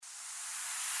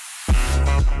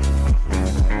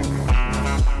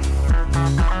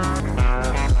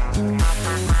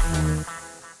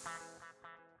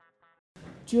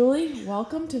Julie,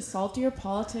 welcome to Saltier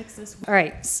Politics this week. All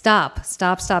right, stop.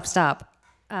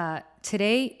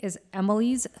 Today is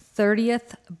Emily's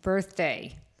 30th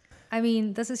birthday. I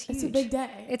mean, this is huge. It's a big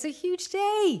day. It's a huge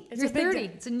day. It's You're a big 30.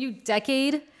 day. It's a new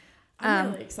decade.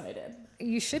 I'm really excited.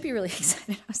 You should be really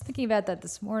excited. I was thinking about that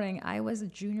this morning. I was a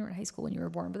junior in high school when you were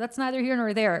born, but that's neither here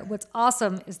nor there. What's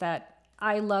awesome is that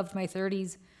I loved my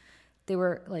 30s. They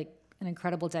were like an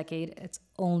incredible decade. It's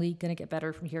only going to get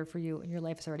better from here for you, and your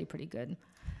life is already pretty good.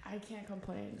 I can't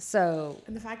complain. So,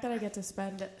 And the fact that I get to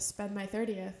spend my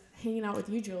 30th hanging out with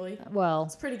you, Julie, well,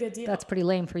 it's a pretty good deal. that's pretty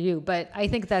lame for you, but I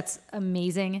think that's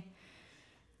amazing.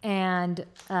 And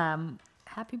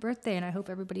happy birthday. And I hope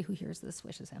everybody who hears this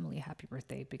wishes Emily a happy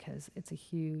birthday because it's a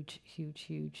huge, huge,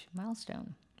 huge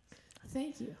milestone.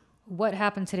 Thank you. What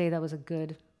happened today that was a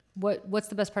good, what's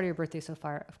the best part of your birthday so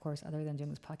far, of course, other than doing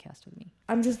this podcast with me?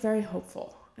 I'm just very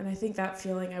hopeful. And I think that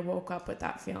feeling, I woke up with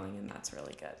that feeling, and that's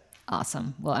really good.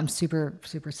 Awesome. Well, I'm super,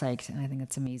 super psyched, and I think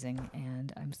it's amazing,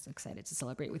 and I'm so excited to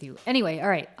celebrate with you. Anyway, all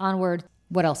right, onward.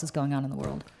 What else is going on in the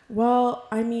world? Well,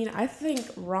 I mean, I think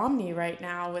Romney right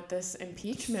now with this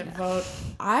impeachment vote,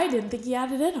 I didn't think he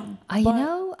had it in him.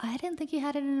 I didn't think he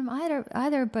had it in him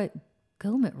either, but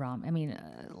go Mitt Romney. I mean,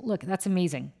 look, that's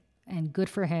amazing, and good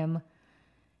for him.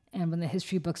 And when the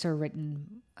history books are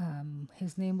written,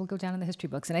 his name will go down in the history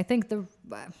books. And I think the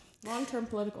long-term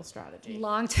political strategy.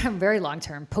 Long-term, very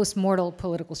long-term, postmortem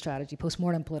political strategy.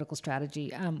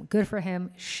 Good for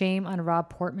him. Shame on Rob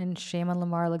Portman. Shame on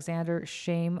Lamar Alexander.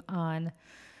 Shame on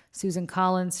Susan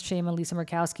Collins. Shame on Lisa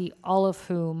Murkowski, all of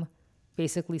whom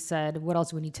basically said, what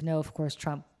else do we need to know? Of course,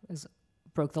 Trump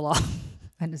broke the law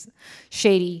and is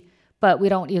shady. But we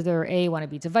don't either, A, want to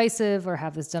be divisive or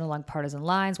have this done along partisan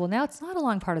lines. Well, now it's not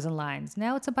along partisan lines.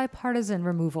 Now it's a bipartisan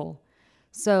removal.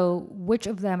 So which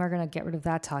of them are going to get rid of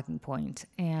that talking point?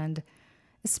 And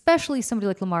especially somebody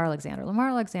like Lamar Alexander. Lamar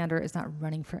Alexander is not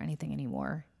running for anything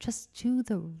anymore. Just do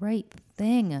the right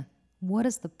thing. What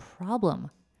is the problem?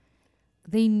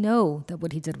 They know that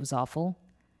what he did was awful.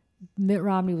 Mitt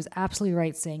Romney was absolutely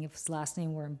right saying if his last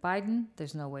name were in Biden,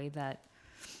 there's no way that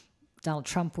Donald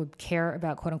Trump would care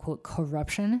about quote unquote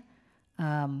corruption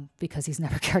because he's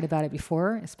never cared about it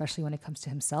before, especially when it comes to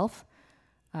himself.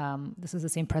 This is the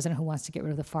same president who wants to get rid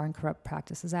of the Foreign Corrupt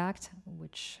Practices Act,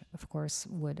 which of course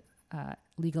would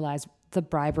legalize the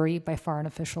bribery by foreign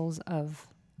officials of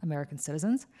American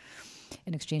citizens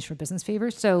in exchange for business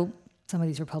favors. So some of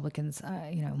these Republicans,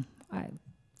 I'm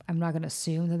not going to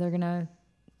assume that they're going to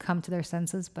come to their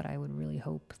senses, but I would really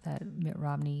hope that Mitt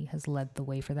Romney has led the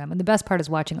way for them. And the best part is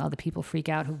watching all the people freak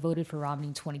out who voted for Romney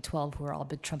in 2012, who are all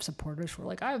big Trump supporters, who are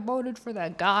like, I voted for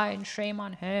that guy and shame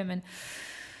on him. And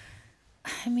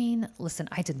I mean, listen,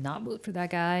 I did not vote for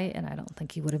that guy, and I don't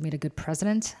think he would have made a good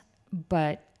president.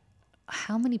 But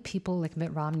how many people like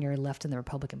Mitt Romney are left in the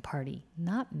Republican Party?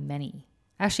 Not many.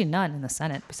 Actually, none in the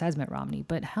Senate besides Mitt Romney.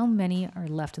 But how many are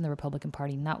left in the Republican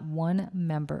Party? Not one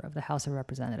member of the House of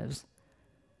Representatives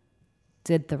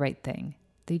did the right thing.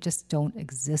 They just don't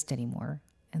exist anymore.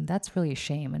 And that's really a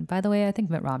shame. And by the way, I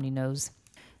think Mitt Romney knows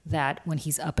that when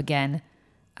he's up again,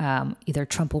 either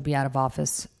Trump will be out of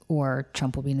office or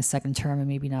Trump will be in his second term and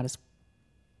maybe not as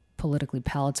politically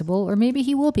palatable, or maybe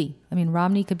he will be. I mean,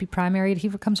 Romney could be primaried. He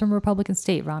comes from a Republican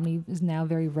state. Romney is now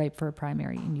very ripe for a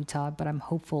primary in Utah, but I'm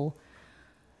hopeful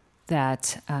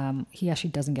that he actually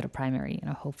doesn't get a primary.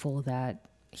 And I'm hopeful that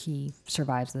he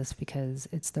survives this because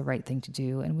it's the right thing to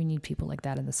do. And we need people like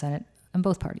that in the Senate on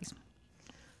both parties.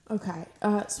 Okay.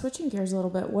 Switching gears a little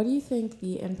bit, what do you think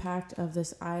the impact of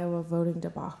this Iowa voting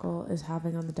debacle is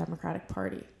having on the Democratic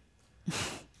Party?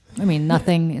 I mean,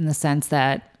 nothing in the sense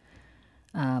that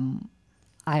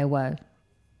Iowa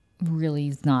really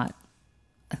is not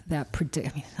that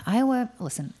I mean, Iowa,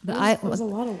 listen. There's a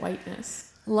lot of whiteness.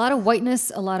 A lot of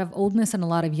whiteness, a lot of oldness, and a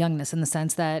lot of youngness in the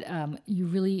sense that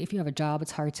if you have a job,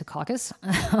 it's hard to caucus.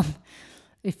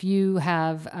 If you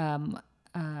have,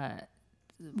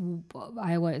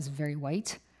 Iowa is very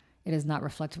white. It is not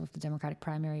reflective of the Democratic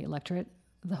primary electorate.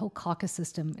 The whole caucus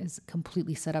system is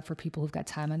completely set up for people who've got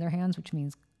time on their hands, which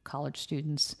means college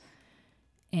students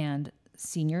and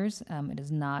seniors. It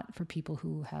is not for people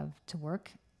who have to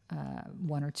work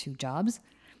one or two jobs.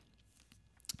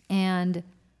 And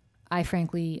I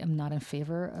frankly am not in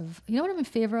favor of, you know what I'm in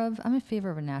favor of? I'm in favor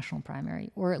of a national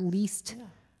primary, or at least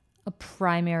a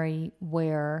primary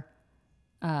where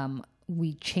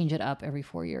we change it up every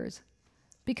 4 years.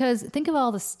 Because think of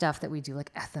all the stuff that we do,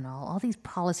 like ethanol, all these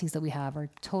policies that we have are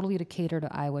totally to cater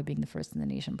to Iowa being the first in the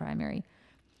nation primary.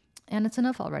 And it's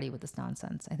enough already with this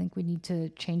nonsense. I think we need to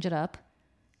change it up.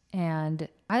 And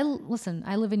I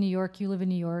live in New York, you live in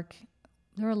New York.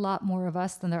 there are a lot more of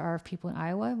us than there are of people in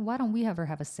Iowa. Why don't we ever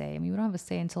have a say? I mean, we don't have a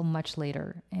say until much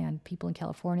later. And people in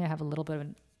California have a little bit of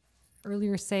an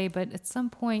earlier say, but at some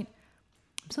point,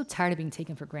 I'm so tired of being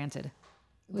taken for granted.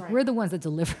 Like, Right. we're the ones that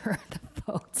deliver the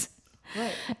votes.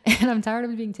 Right. And I'm tired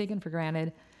of it being taken for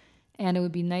granted. And it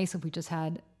would be nice if we just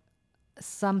had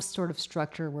some sort of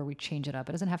structure where we change it up.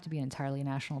 It doesn't have to be an entirely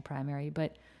national primary,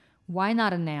 but why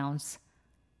not announce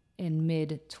in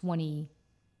mid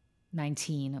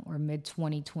 2019 or mid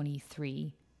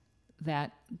 2023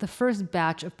 that the first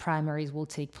batch of primaries will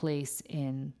take place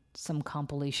in some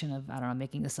compilation of, I don't know,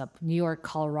 making this up, New York,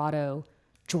 Colorado,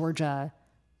 Georgia,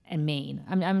 and Maine.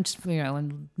 I'm just,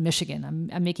 in Michigan.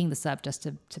 I'm making this up just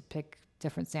to pick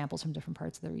different samples from different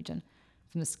parts of the region,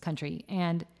 from this country.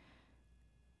 And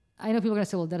I know people are going to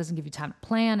say, well, that doesn't give you time to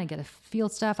plan and get a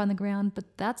field staff on the ground, but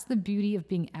that's the beauty of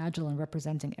being agile and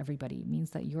representing everybody. It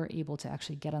means that you're able to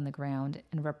actually get on the ground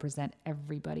and represent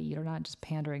everybody. You're not just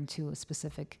pandering to a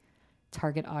specific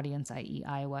target audience, i.e.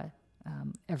 Iowa,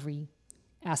 every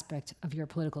aspect of your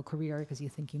political career because you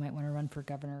think you might want to run for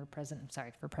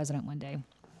for president one day.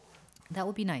 That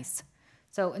would be nice.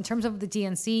 So in terms of the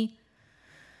DNC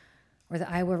or the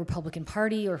Iowa Republican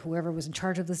Party or whoever was in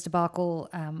charge of this debacle,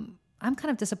 I'm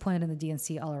kind of disappointed in the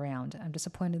DNC all around. I'm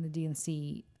disappointed in the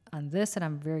DNC on this, and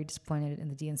I'm very disappointed in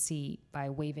the DNC by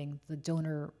waiving the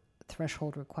donor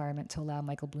threshold requirement to allow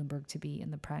Michael Bloomberg to be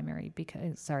in the primary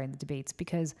in the debates,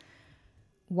 because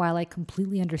while I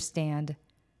completely understand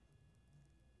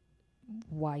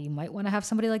why you might want to have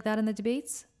somebody like that in the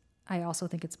debates, I also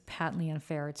think it's patently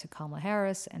unfair to Kamala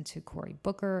Harris and to Cory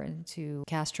Booker and to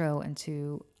Castro and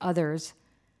to others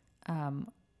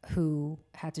who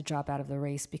had to drop out of the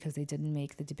race because they didn't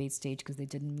make the debate stage because they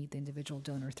didn't meet the individual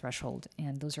donor threshold.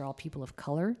 And those are all people of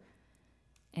color.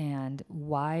 And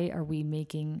why are we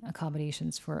making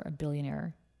accommodations for a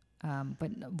billionaire,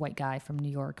 but a white guy from New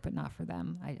York, but not for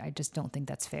them? I just don't think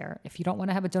that's fair. If you don't want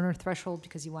to have a donor threshold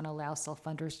because you want to allow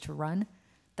self-funders to run,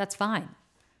 that's fine.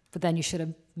 But then you should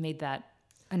have made that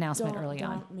announcement early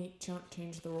on. Don't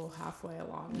change the rule halfway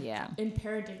along. Yeah. In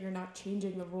parenting, you're not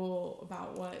changing the rule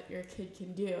about what your kid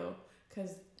can do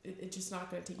because it's just not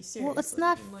going to take you seriously. Well, it's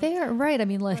not fair, right? I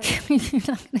mean, right. You're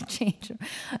not going to change.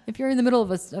 If you're in the middle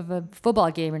of a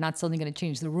football game, you're not suddenly going to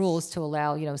change the rules to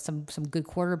allow, some good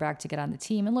quarterback to get on the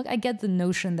team. And look, I get the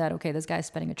notion that, okay, this guy's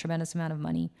spending a tremendous amount of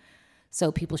money,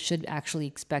 so people should actually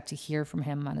expect to hear from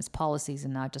him on his policies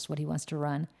and not just what he wants to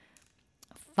run.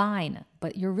 Fine,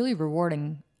 but you're really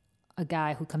rewarding a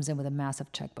guy who comes in with a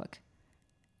massive checkbook,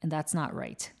 and that's not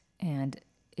right. And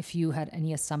if you had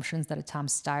any assumptions that a Tom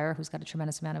Steyer, who's got a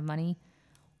tremendous amount of money,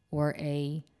 or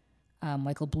a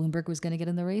Michael Bloomberg was going to get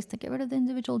in the race, to get rid of the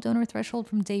individual donor threshold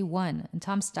from day one. And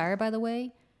Tom Steyer, by the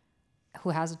way, who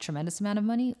has a tremendous amount of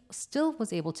money, still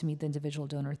was able to meet the individual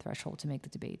donor threshold to make the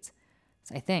debates.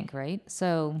 So I think, right?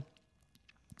 So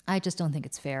I just don't think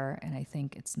it's fair, and I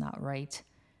think it's not right.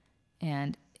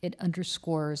 And it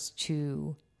underscores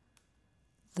to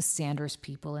the Sanders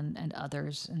people and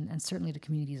others, and certainly the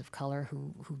communities of color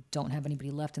who don't have anybody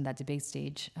left in that debate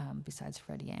stage besides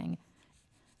Fred Yang,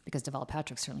 because Deval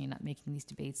Patrick's certainly not making these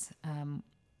debates.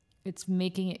 It's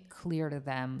making it clear to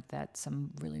them that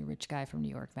some really rich guy from New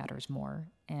York matters more.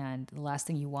 And the last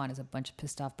thing you want is a bunch of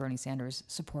pissed off Bernie Sanders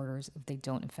supporters if they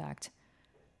don't, in fact,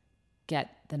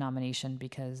 get the nomination,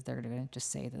 because they're going to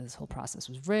just say that this whole process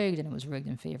was rigged and it was rigged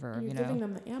in favor of, You're giving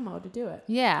them the ammo to do it.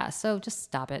 Yeah, so just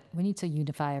stop it. We need to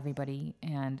unify everybody,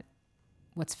 and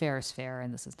what's fair is fair,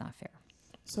 and this is not fair.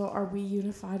 So are we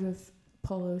unified with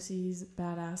Pelosi's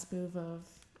badass move of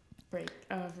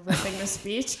ripping the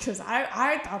speech? Because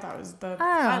I thought that was the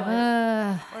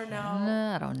highlight. Or no?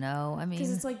 I don't know. I mean,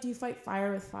 because it's like, do you fight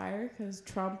fire with fire? Because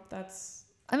Trump, that's...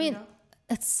 I mean,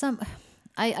 it's some...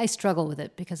 I struggle with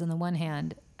it because on the one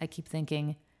hand, I keep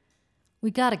thinking,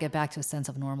 we got to get back to a sense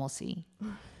of normalcy.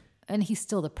 And he's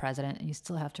still the president, and you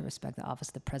still have to respect the office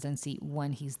of the presidency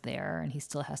when he's there, and he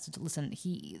still has to listen.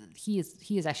 He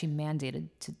is actually mandated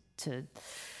to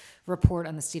report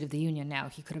on the State of the Union. Now,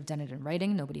 he could have done it in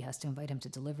writing. Nobody has to invite him to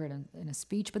deliver it in a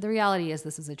speech. But the reality is,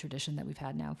 this is a tradition that we've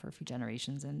had now for a few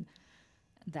generations, and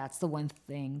that's the one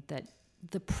thing that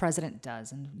the president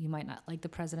does. And you might not like the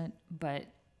president, but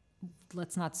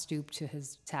let's not stoop to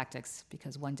his tactics,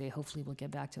 because one day, hopefully, we'll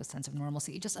get back to a sense of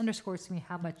normalcy. It just underscores to me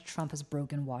how much Trump has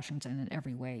broken Washington in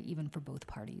every way, even for both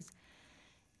parties.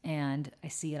 And I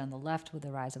see it on the left with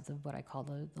the rise of what I call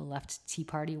the left Tea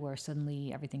Party, where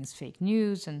suddenly everything is fake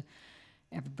news and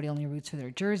everybody only roots for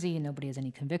their jersey and nobody has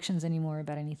any convictions anymore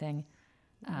about anything.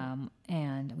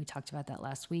 And we talked about that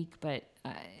last week. But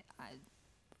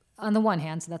on the one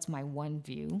hand, so that's my one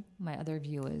view. My other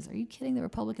view is, are you kidding? The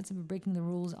Republicans have been breaking the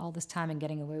rules all this time and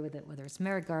getting away with it, whether it's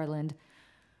Merrick Garland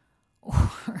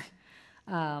or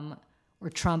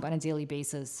Trump on a daily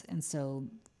basis. And so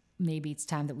maybe it's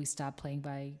time that we stop playing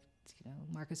by,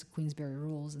 Marcus of Queensberry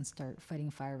rules and start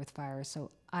fighting fire with fire. So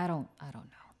I don't know.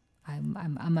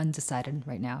 I'm undecided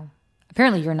right now.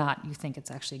 Apparently you're not. You think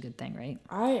it's actually a good thing, right?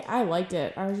 I liked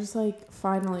it. I was just like,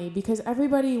 finally, because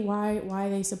everybody, why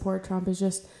they support Trump is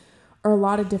just, or a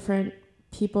lot of different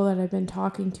people that I've been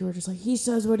talking to are just like, he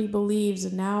says what he believes.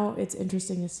 And now it's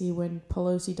interesting to see when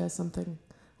Pelosi does something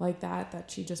like that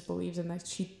she just believes in, that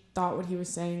she thought what he was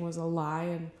saying was a lie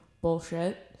and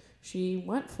bullshit. She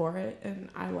went for it, and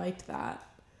I liked that.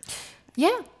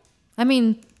 Yeah. I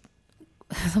mean,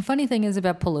 the funny thing is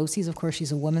about Pelosi is, of course,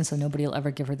 she's a woman, so nobody will ever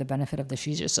give her the benefit of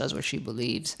she just says what she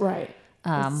believes. Right.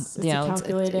 It's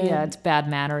calculated. It's bad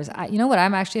manners. You know what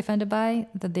I'm actually offended by?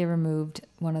 That they removed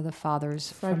one of the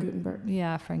fathers. Frank Gutenberg.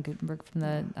 Yeah, Frank Gutenberg from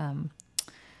the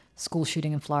school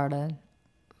shooting in Florida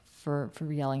for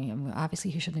yelling. I mean, obviously,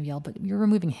 he shouldn't have yelled, but you're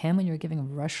removing him and you're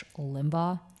giving Rush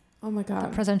Limbaugh. Oh, my God.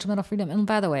 The Presidential Medal of Freedom. And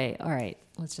by the way, all right,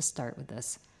 let's just start with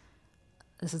this.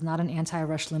 This is not an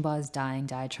anti-Rush Limbaugh's dying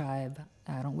diatribe.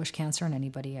 I don't wish cancer on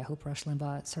anybody. I hope Rush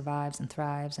Limbaugh survives and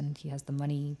thrives, and he has the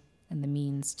money and the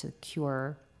means to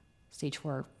cure stage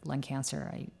 4 lung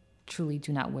cancer. I truly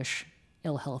do not wish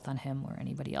ill health on him or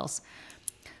anybody else.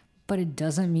 But it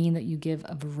doesn't mean that you give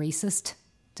a racist,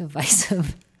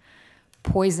 divisive,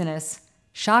 poisonous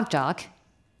shock jock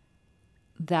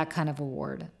that kind of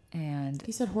award. And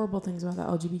he said horrible things about the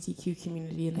LGBTQ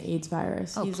community and the AIDS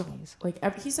virus. Oh, please.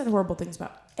 He said horrible things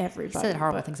about everybody. He said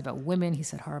horrible things about women. He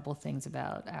said horrible things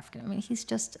about African. I mean, he's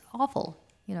just awful.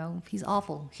 He's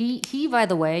awful. He, by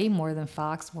the way, more than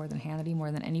Fox, more than Hannity, more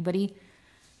than anybody,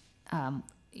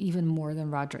 even more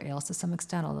than Roger Ailes to some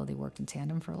extent, although they worked in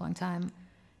tandem for a long time,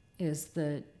 is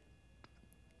the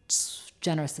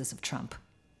generousness of Trump.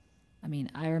 I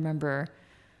mean, I remember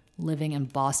living in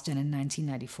Boston in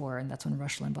 1994, and that's when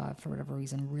Rush Limbaugh, for whatever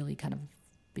reason, really kind of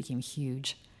became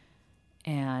huge.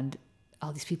 And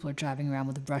all these people are driving around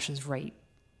with the Rush's Right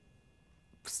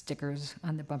stickers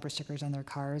on their bumper stickers on their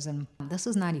cars. And this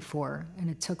was 94, and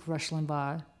it took Rush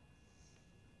Limbaugh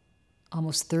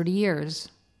almost 30 years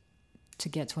to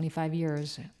get 25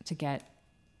 years to get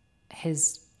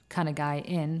his kind of guy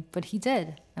in, but he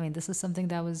did. I mean, this is something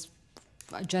that was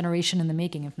a generation in the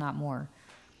making, if not more.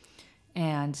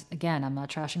 And again, I'm not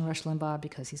trashing Rush Limbaugh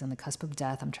because he's on the cusp of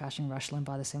death. I'm trashing Rush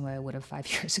Limbaugh the same way I would have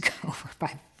 5 years ago or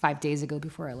 5 days ago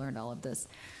before I learned all of this.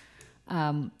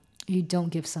 You don't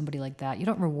give somebody like that. You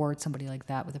don't reward somebody like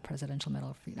that with a Presidential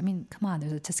Medal of Freedom. I mean, come on,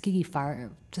 there's a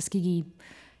Tuskegee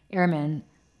Airman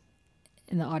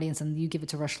in the audience and you give it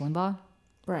to Rush Limbaugh?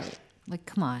 Right. Like,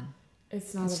 come on.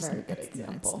 It's not a very good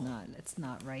example. It's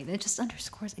not right. It just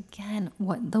underscores, again,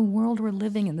 what the world we're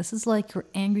living in. This is like your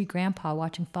angry grandpa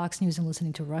watching Fox News and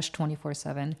listening to Rush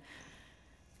 24/7.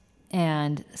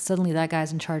 And suddenly that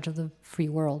guy's in charge of the free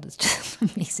world. It's just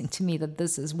amazing to me that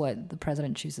this is what the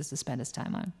president chooses to spend his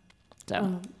time on.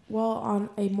 So, well, on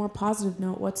a more positive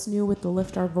note, what's new with the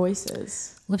Lift Our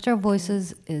Voices? Lift Our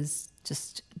Voices is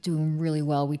just doing really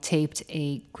well. We taped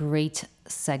a great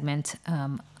segment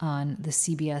on the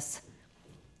CBS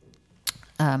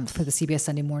for the CBS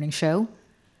Sunday Morning Show,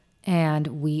 and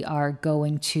we are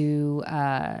going to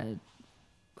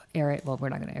air it. Well, we're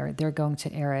not going to air it. They're going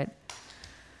to air it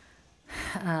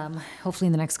hopefully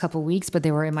in the next couple of weeks, but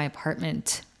they were in my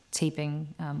apartment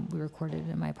taping. We recorded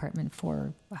in my apartment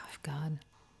for,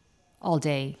 all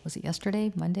day. Was it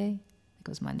yesterday? Monday? I think it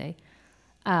was Monday.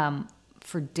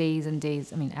 For days and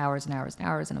days, hours and hours and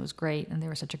hours, and it was great, and they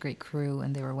were such a great crew,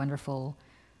 and they were wonderful.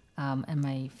 And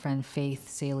my friend Faith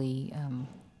Saley,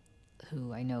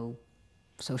 who I know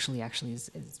socially actually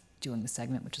is doing the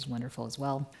segment, which is wonderful as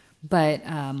well. But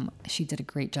she did a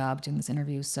great job doing this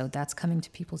interview. So that's coming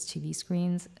to people's TV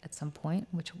screens at some point,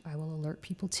 which I will alert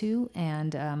people to.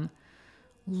 And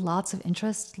lots of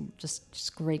interest,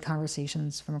 just great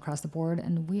conversations from across the board.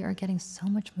 And we are getting so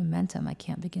much momentum. I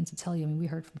can't begin to tell you. We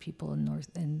heard from people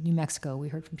in New Mexico. We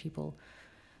heard from people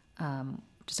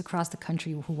just across the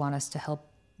country who want us to help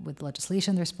with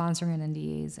legislation they're sponsoring on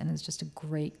NDAs, and it's just a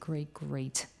great, great,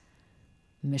 great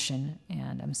mission,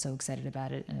 and I'm so excited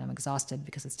about it, and I'm exhausted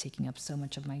because it's taking up so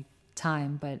much of my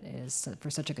time, but it is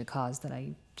for such a good cause that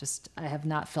I have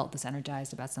not felt this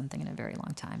energized about something in a very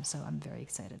long time, so I'm very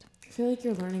excited. I feel like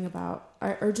you're learning about,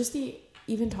 or just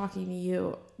even talking to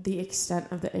you, the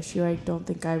extent of the issue. I don't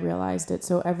think I realized it,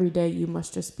 so every day you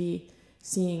must just be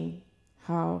seeing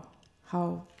how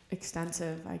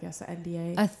extensive, I guess, the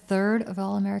NDA. A third of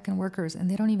all American workers, and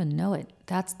they don't even know it.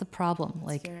 That's the problem.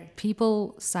 Like, scary.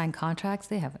 people sign contracts,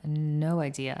 they have no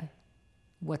idea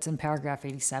what's in paragraph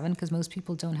 87 because most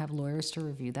people don't have lawyers to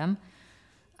review them.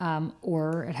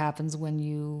 Or it happens when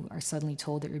you are suddenly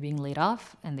told that you're being laid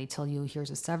off and they tell you,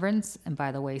 here's a severance. And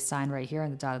by the way, sign right here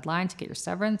on the dotted line to get your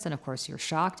severance. And of course, you're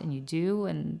shocked and you do.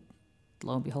 And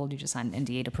lo and behold, you just signed an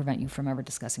NDA to prevent you from ever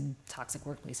discussing toxic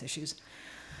workplace issues.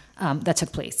 That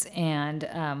took place. And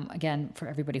again, for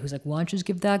everybody who's like, why don't you just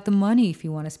give back the money if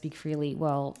you want to speak freely?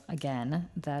 Well, again,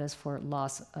 that is for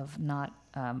loss of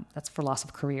that's for loss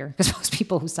of career because most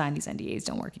people who sign these NDAs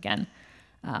don't work again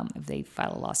if they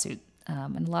file a lawsuit.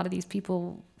 And a lot of these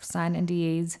people sign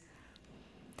NDAs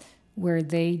where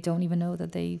they don't even know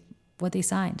that what they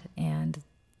signed and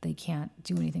they can't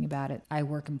do anything about it. I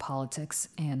work in politics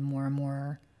and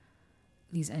more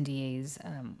these NDAs,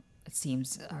 it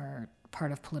seems, are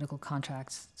part of political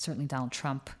contracts. Certainly Donald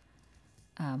Trump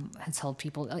has held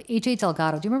people. AJ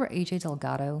Delgado, do you remember AJ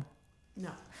Delgado?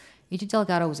 No. AJ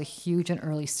Delgado was a huge and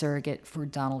early surrogate for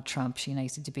Donald Trump. She and I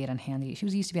used to debate on Hannity. She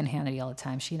used to be on Hannity all the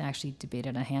time. She and I actually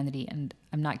debated on Hannity, and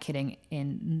I'm not kidding.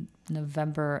 In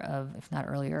November of, if not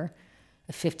earlier,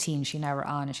 of 15, she and I were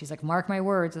on, and she's like, mark my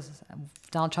words,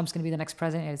 Donald Trump's going to be the next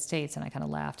president of the United States. And I kind of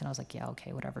laughed, and I was like, yeah,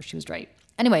 okay, whatever. She was right.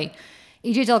 Anyway,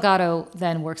 AJ Delgado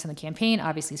then works in the campaign,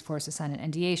 obviously is forced to sign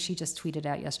an NDA. She just tweeted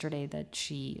out yesterday that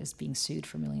she is being sued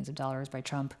for millions of dollars by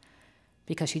Trump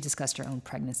because she discussed her own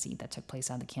pregnancy that took place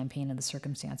on the campaign and the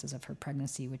circumstances of her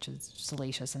pregnancy, which is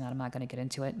salacious, and I'm not going to get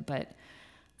into it. But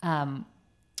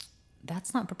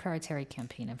that's not proprietary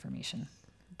campaign information.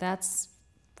 That's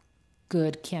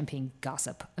good campaign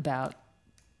gossip about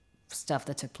stuff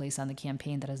that took place on the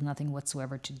campaign that has nothing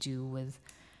whatsoever to do with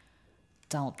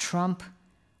Donald Trump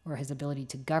or his ability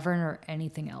to govern or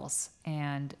anything else.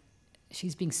 And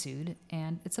she's being sued,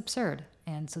 and it's absurd.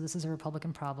 And so this is a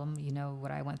Republican problem. You know what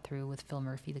I went through with Phil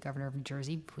Murphy, the governor of New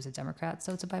Jersey, who's a Democrat.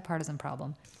 So it's a bipartisan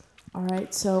problem. All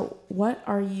right. So what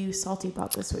are you salty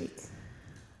about this week?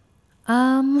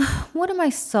 What am I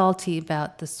salty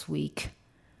about this week?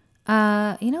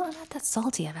 I'm not that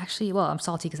salty. I'm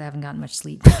salty because I haven't gotten much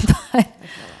sleep. But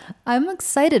I'm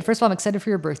excited. First of all, I'm excited for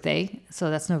your birthday. So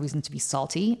that's no reason to be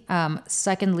salty.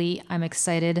 Secondly, I'm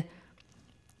excited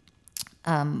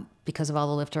because of all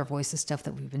the Lift Our Voices stuff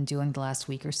that we've been doing the last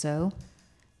week or so.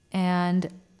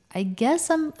 And I guess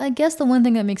the one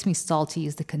thing that makes me salty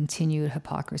is the continued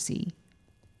hypocrisy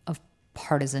of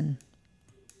partisan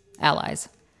allies.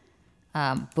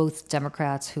 Both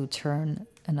Democrats who turn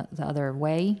the other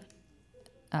way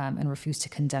and refuse to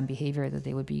condemn behavior that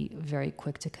they would be very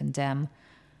quick to condemn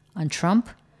on Trump.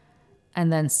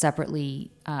 And then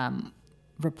separately,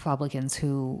 Republicans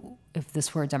who, if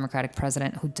this were a Democratic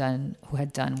president who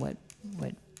had done what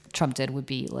Trump did, would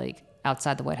be like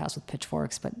outside the White House with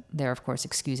pitchforks. But they're, of course,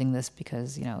 excusing this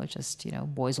because, it's just,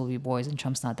 boys will be boys and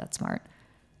Trump's not that smart.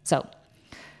 So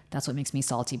that's what makes me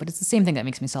salty. But it's the same thing that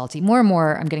makes me salty. More and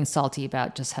more, I'm getting salty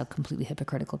about just how completely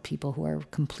hypocritical people who are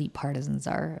complete partisans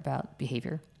are about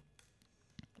behavior.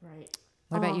 Right.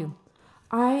 What about you?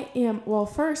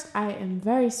 First, I am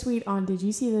very sweet on, did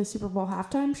you see the Super Bowl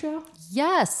halftime show?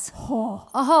 Yes.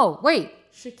 Oh, wait.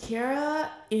 Shakira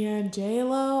and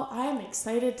J-Lo, I'm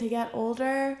excited to get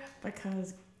older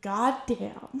because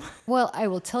goddamn. Well, I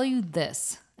will tell you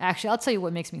this. Actually, I'll tell you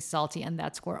what makes me salty on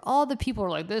that score. All the people are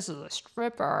like, this is a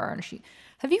stripper. And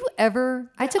have you ever...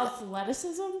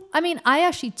 athleticism? I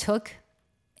actually took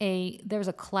there was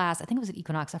a class, I think it was at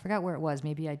Equinox. I forgot where it was.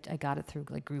 Maybe I got it through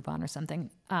like Groupon or something.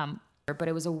 But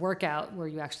it was a workout where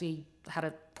you actually had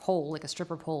a pole, like a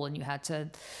stripper pole, and you had to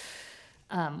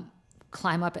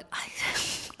climb up it.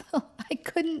 I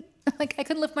couldn't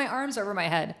lift my arms over my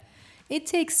head. It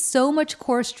takes so much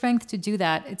core strength to do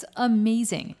that. It's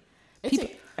amazing.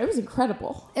 It was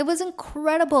incredible. It was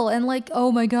incredible. And like,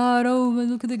 oh my God,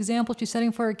 look at the example she's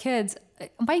setting for her kids.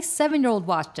 My 7-year-old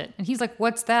watched it and he's like,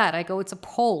 what's that? I go, it's a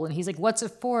pole. And he's like, what's it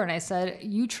for? And I said,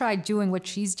 you try doing what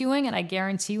she's doing. And I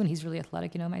guarantee you, and he's really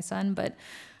athletic, my son, but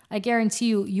I guarantee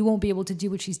you won't be able to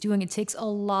do what she's doing. It takes a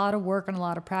lot of work and a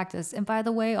lot of practice. And by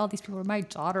the way, all these people, my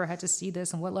daughter had to see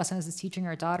this. And what lesson is this teaching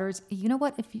our daughters? You know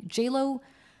what? If J-Lo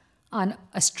on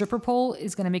a stripper pole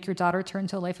is going to make your daughter turn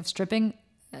to a life of stripping,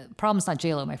 problem's not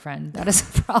J-Lo, my friend. That is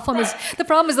the problem. The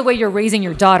problem is the way you're raising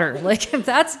your daughter. Like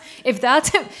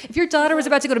if your daughter was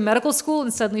about to go to medical school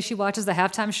and suddenly she watches the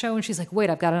halftime show and she's like, wait,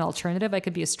 I've got an alternative. I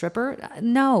could be a stripper.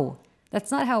 No,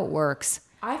 that's not how it works.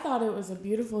 I thought it was a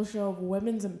beautiful show of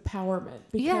women's empowerment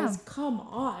because come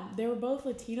on, they were both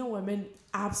Latino women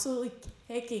absolutely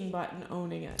kicking butt and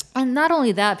owning it. And not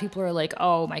only that, people are like,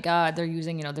 oh my God, they're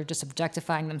using, they're just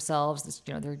objectifying themselves. This,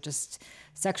 they're just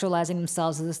sexualizing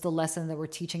themselves. Is this the lesson that we're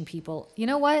teaching people? You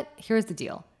know what? Here's the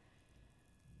deal.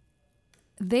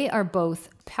 They are both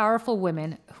powerful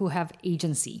women who have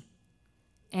agency.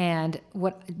 And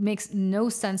what makes no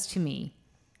sense to me,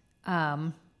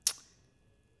 I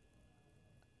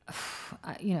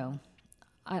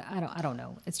don't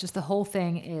know. It's just the whole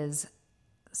thing is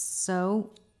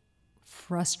so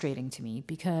frustrating to me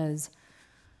because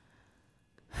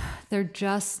they're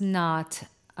just not,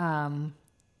 I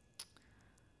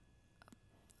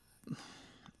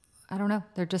don't know.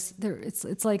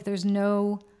 It's like there's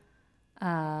no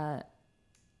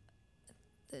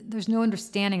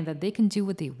understanding that they can do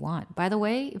what they want. By the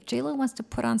way, if JLo wants to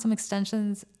put on some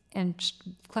extensions and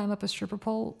climb up a stripper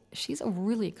pole, she's a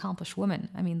really accomplished woman.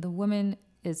 I mean, the woman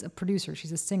is a producer.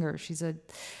 She's a singer.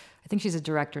 I think she's a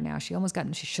director now. She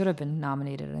should have been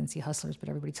nominated at NC Hustlers, but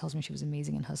everybody tells me she was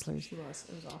amazing in Hustlers. She was.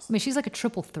 It was awesome. I mean, she's like a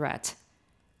triple threat.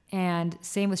 And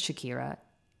same with Shakira.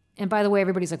 And by the way,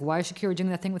 everybody's like, why is Shakira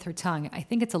doing that thing with her tongue? I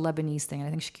think it's a Lebanese thing. I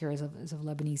think Shakira is of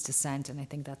Lebanese descent, and I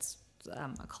think that's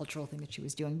a cultural thing that she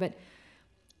was doing. But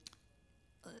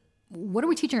what are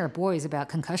we teaching our boys about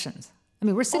concussions? I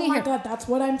mean, we're sitting here. Oh my God, that's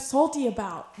what I'm salty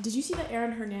about. Did you see the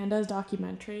Aaron Hernandez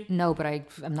documentary? No, but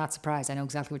I'm not surprised. I know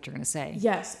exactly what you're going to say.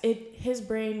 Yes, his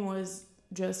brain was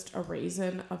just a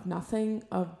raisin of nothing,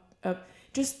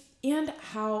 and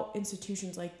how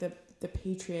institutions like the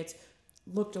Patriots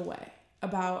looked away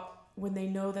about when they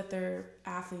know that their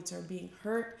athletes are being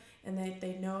hurt and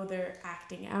they know they're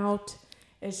acting out.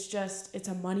 It's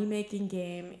a money-making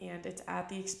game, and it's at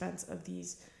the expense of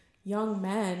these young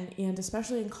men, and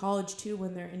especially in college too,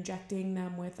 when they're injecting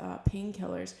them with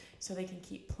painkillers so they can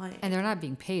keep playing. And they're not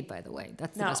being paid, by the way.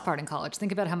 That's the best part in college.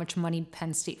 Think about how much money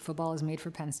Penn State football is made for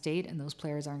Penn State, and those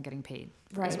players aren't getting paid.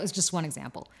 Right. It's just one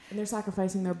example. And they're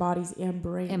sacrificing their bodies and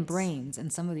brains.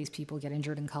 And some of these people get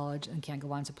injured in college and can't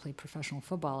go on to play professional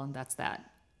football, and that's that.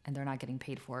 And they're not getting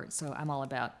paid for it. So I'm all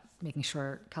about making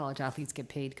sure college athletes get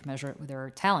paid commensurate with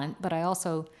their talent. But I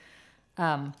also,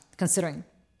 considering,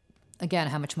 again,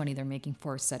 how much money they're making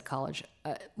for said college.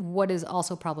 What is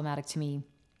also problematic to me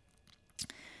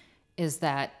is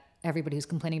that everybody who's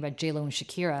complaining about JLo and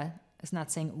Shakira is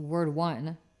not saying word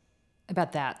one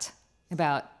about that,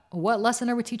 about what lesson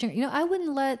are we teaching? I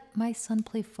wouldn't let my son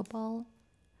play football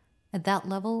at that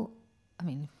level. I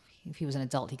mean, if he was an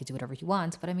adult, he could do whatever he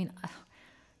wants. But I mean,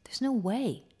 there's no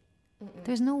way. Mm-mm.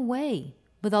 There's no way.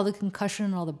 With all the concussion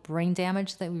and all the brain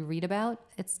damage that we read about,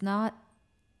 it's not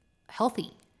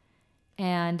healthy.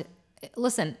 And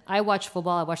listen, I watch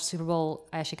football. I watched Super Bowl.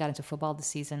 I actually got into football this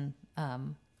season,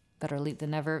 better late than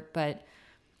never. But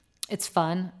it's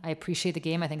fun. I appreciate the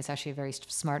game. I think it's actually a very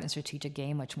smart and strategic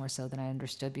game, much more so than I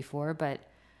understood before. But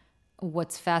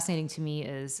what's fascinating to me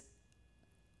is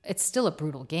it's still a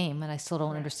brutal game, and I still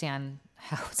don't understand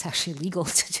how it's actually legal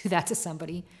to do that to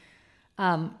somebody.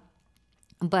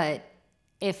 But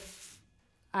if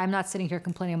I'm not sitting here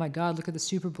complaining, oh my God, look at the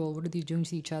Super Bowl. What are they doing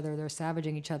to each other? They're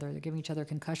savaging each other. They're giving each other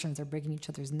concussions. They're breaking each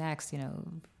other's necks,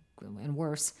 and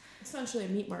worse. Essentially a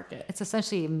meat market. It's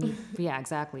essentially,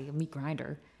 exactly, a meat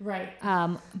grinder. Right.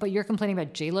 But you're complaining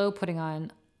about JLo putting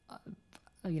on,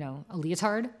 a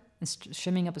leotard and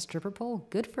shimming up a stripper pole?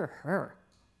 Good for her.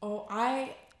 Oh,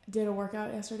 I did a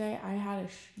workout yesterday. I had a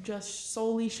just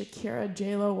solely Shakira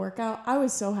JLo workout. I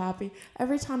was so happy.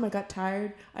 Every time I got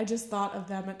tired, I just thought of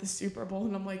them at the Super Bowl,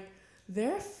 and I'm like,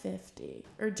 they're 50.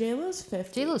 Or JLo's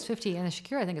 50. JLo's 50, and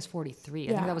Shakira, I think, is 43.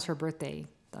 I think that was her birthday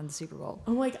on the Super Bowl.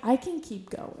 I'm like, I can keep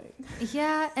going.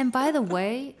 Yeah, and by the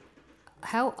way,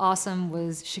 how awesome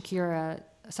was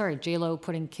JLo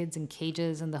putting kids in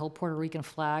cages and the whole Puerto Rican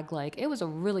flag? Like, it was a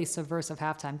really subversive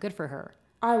halftime. Good for her.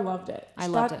 I loved it. I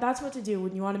loved it. That's what to do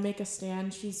when you want to make a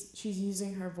stand. She's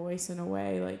using her voice in a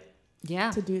way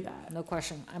to do that. No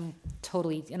question. I'm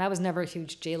totally, and I was never a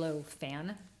huge JLo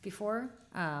fan before,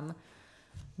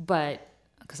 but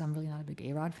because I'm really not a big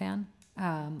A-Rod fan,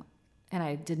 and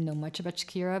I didn't know much about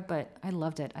Shakira, but I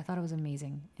loved it. I thought it was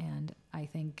amazing, and I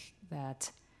think that,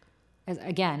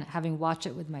 again, having watched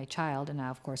it with my child, and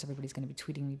now, of course, everybody's going to be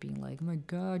tweeting me being like, oh my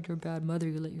God, you're a bad mother.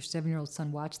 You let your 7-year-old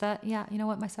son watch that. Yeah, you know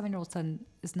what? My 7-year-old son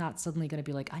is not suddenly going to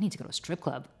be like, I need to go to a strip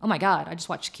club. Oh my God, I just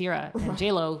watched Shakira and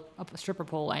JLo up a stripper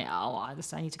pole. I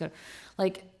need to go.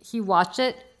 Like, he watched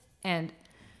it, and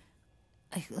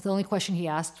the only question he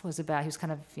asked was about, he was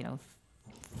kind of,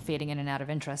 fading in and out of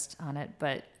interest on it,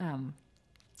 but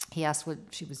he asked what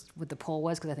the pole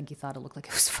was, because I think he thought it looked like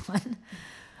it was fun.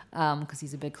 Because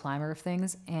he's a big climber of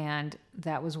things, and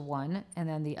that was one. And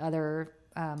then the other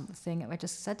thing, I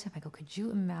just said to him, I go, could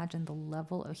you imagine the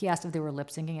level of, he asked if they were lip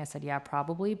syncing. I said, yeah,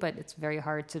 probably, but it's very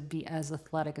hard to be as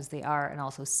athletic as they are and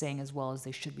also sing as well as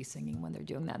they should be singing when they're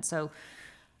doing that. So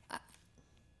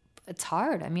it's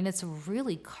hard. I mean, it's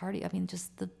really cardio. I mean,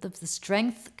 just the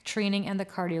strength training and the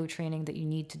cardio training that you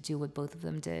need to do what both of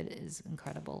them did is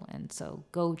incredible. And so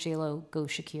go J-Lo, go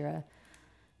Shakira.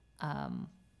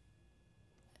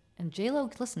 And J-Lo,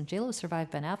 listen, J-Lo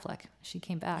survived Ben Affleck. She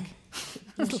came back.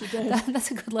 Yes, she did. That's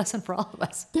a good lesson for all of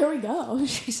us. There we go.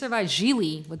 She survived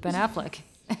Gigli with Ben Affleck.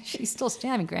 She's still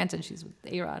standing. Granted, she's with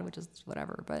A-Rod, which is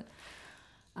whatever. But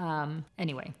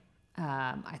anyway,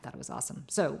 I thought it was awesome.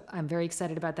 So I'm very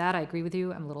excited about that. I agree with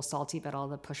you. I'm a little salty about all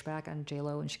the pushback on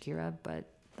J-Lo and Shakira, but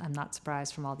I'm not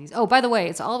surprised from all these. Oh, by the way,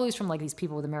 it's always from like these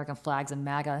people with American flags and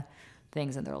MAGA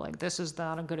things, and they're like, this is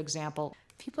not a good example.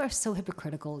 People are so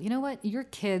hypocritical. You know what? Your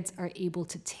kids are able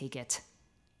to take it.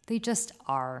 They just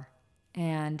are.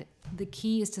 And the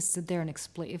key is to sit there and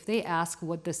explain. If they ask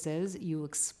what this is, you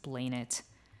explain it.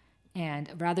 And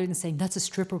rather than saying, that's a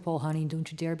stripper pole, honey,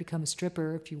 don't you dare become a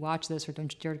stripper if you watch this, or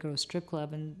don't you dare go to a strip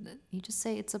club. And you just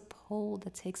say it's a pole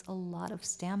that takes a lot of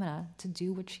stamina to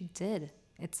do what she did.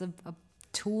 It's a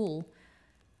tool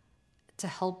to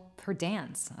help her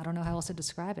dance. I don't know how else to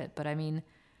describe it, but I mean,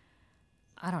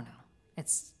 I don't know.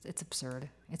 It's absurd.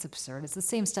 It's absurd. It's the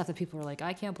same stuff that people are like,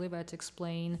 I can't believe I had to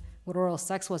explain what oral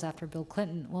sex was after Bill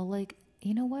Clinton. Well, like,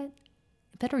 you know what?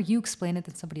 Better you explain it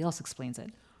than somebody else explains it.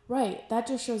 Right. That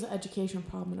just shows the education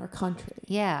problem in our country.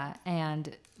 Yeah,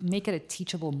 and make it a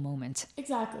teachable moment.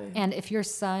 Exactly. And if your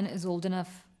son is old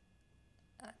enough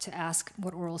to ask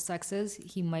what oral sex is,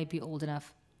 he might be old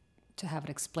enough to have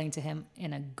it explained to him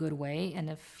in a good way.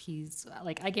 And if he's,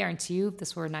 like, I guarantee you, if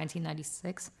this were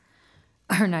 1996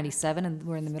 or 97 and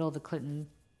we're in the middle of the Clinton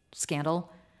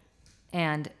scandal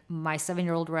and my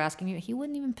 7-year-old were asking me, he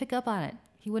wouldn't even pick up on it.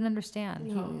 He wouldn't understand.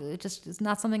 No. It's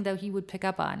not something that he would pick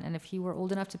up on. And if he were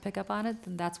old enough to pick up on it,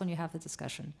 then that's when you have the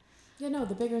discussion. Yeah, no,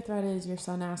 the bigger threat is your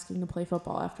son asking to play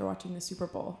football after watching the Super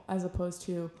Bowl as opposed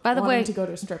to wanting to go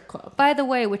to a strip club. By the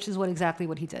way, which is exactly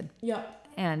what he did. Yeah.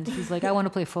 And he's like, I want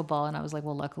to play football. And I was like,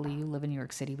 well, luckily you live in New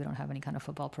York City. We don't have any kind of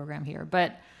football program here.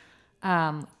 But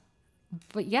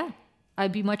yeah,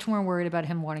 I'd be much more worried about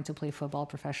him wanting to play football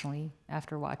professionally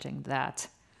after watching that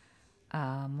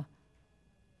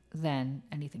than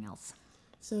anything else.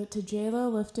 So to J-Lo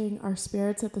lifting our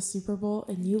spirits at the Super Bowl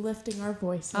and you lifting our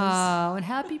voices. Oh, and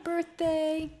happy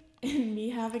birthday. And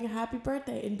me having a happy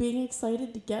birthday and being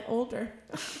excited to get older.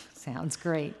 Sounds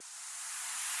great.